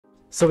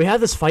So we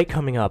have this fight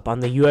coming up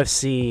on the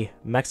UFC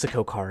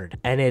Mexico card,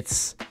 and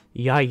it's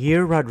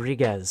Yair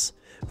Rodriguez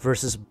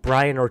versus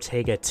Brian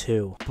Ortega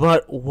 2.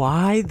 But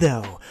why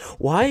though?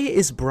 Why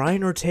is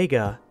Brian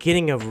Ortega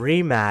getting a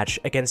rematch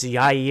against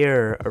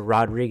Yair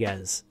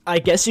Rodriguez? I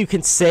guess you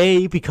can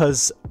say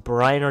because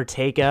Brian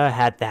Ortega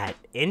had that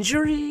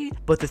injury,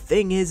 but the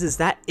thing is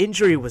that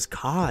injury was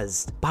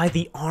caused by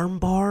the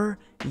armbar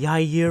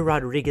Yair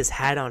Rodriguez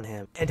had on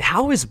him. And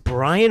how is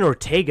Brian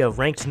Ortega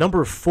ranked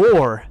number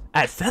 4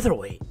 at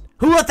featherweight?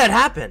 Who let that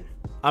happen?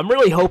 I'm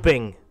really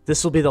hoping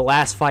this will be the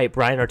last fight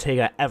Brian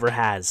Ortega ever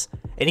has,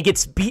 and he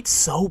gets beat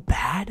so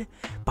bad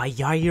by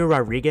Yair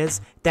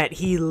Rodriguez that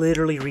he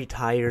literally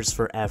retires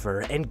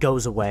forever and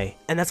goes away.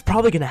 And that's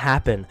probably going to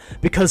happen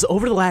because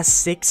over the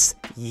last 6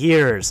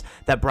 years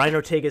that Brian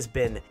Ortega has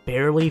been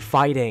barely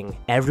fighting,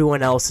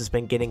 everyone else has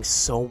been getting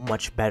so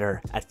much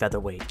better at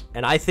featherweight.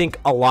 And I think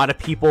a lot of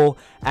people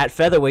at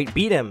featherweight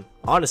beat him.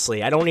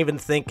 Honestly, I don't even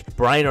think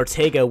Brian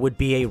Ortega would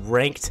be a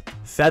ranked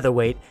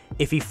featherweight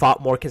if he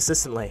fought more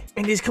consistently.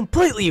 And he's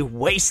completely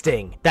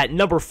wasting that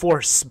number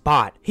 4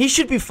 spot. He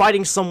should be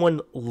fighting someone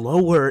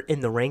lower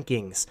in the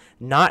rankings,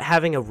 not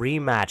having a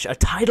rematch, a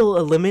title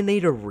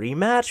eliminator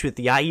rematch with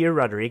Yair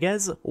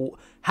Rodriguez.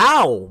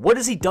 How? What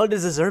has he done to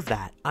deserve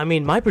that? I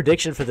mean, my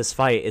prediction for this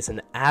fight is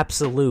an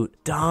absolute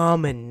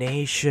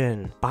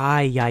domination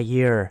by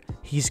Yair.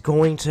 He's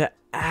going to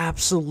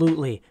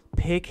absolutely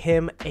pick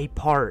him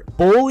apart,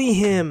 bully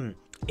him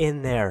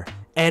in there,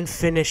 and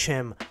finish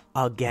him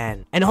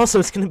again. And also,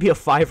 it's going to be a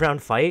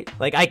 5-round fight.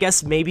 Like, I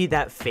guess maybe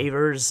that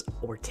favors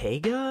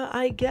Ortega,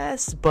 I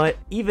guess, but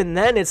even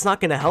then, it's not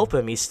going to help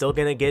him. He's still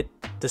going to get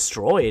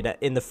destroyed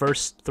in the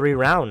first 3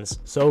 rounds.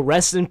 So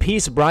rest in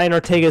peace, Brian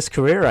Ortega's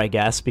career, I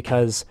guess,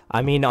 because,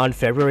 I mean, on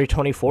February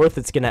 24th,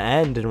 it's going to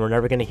end, and we're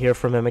never going to hear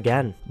from him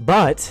again.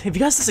 But, if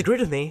you guys disagree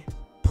with me,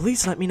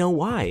 please let me know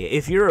why.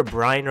 If you're a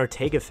Brian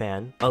Ortega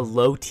fan, a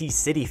Low T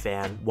City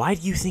fan, why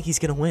do you think he's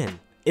gonna win?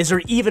 Is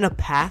there even a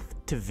path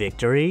to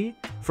victory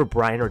for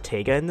Brian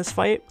Ortega in this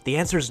fight? The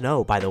answer is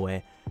no, by the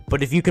way.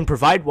 But if you can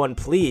provide one,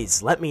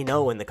 please let me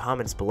know in the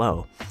comments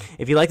below.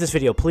 If you like this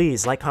video,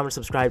 please like, comment,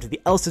 subscribe to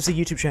the LCFC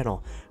YouTube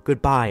channel.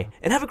 Goodbye,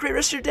 and have a great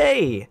rest of your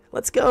day.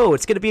 Let's go.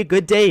 It's gonna be a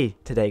good day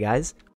today, guys.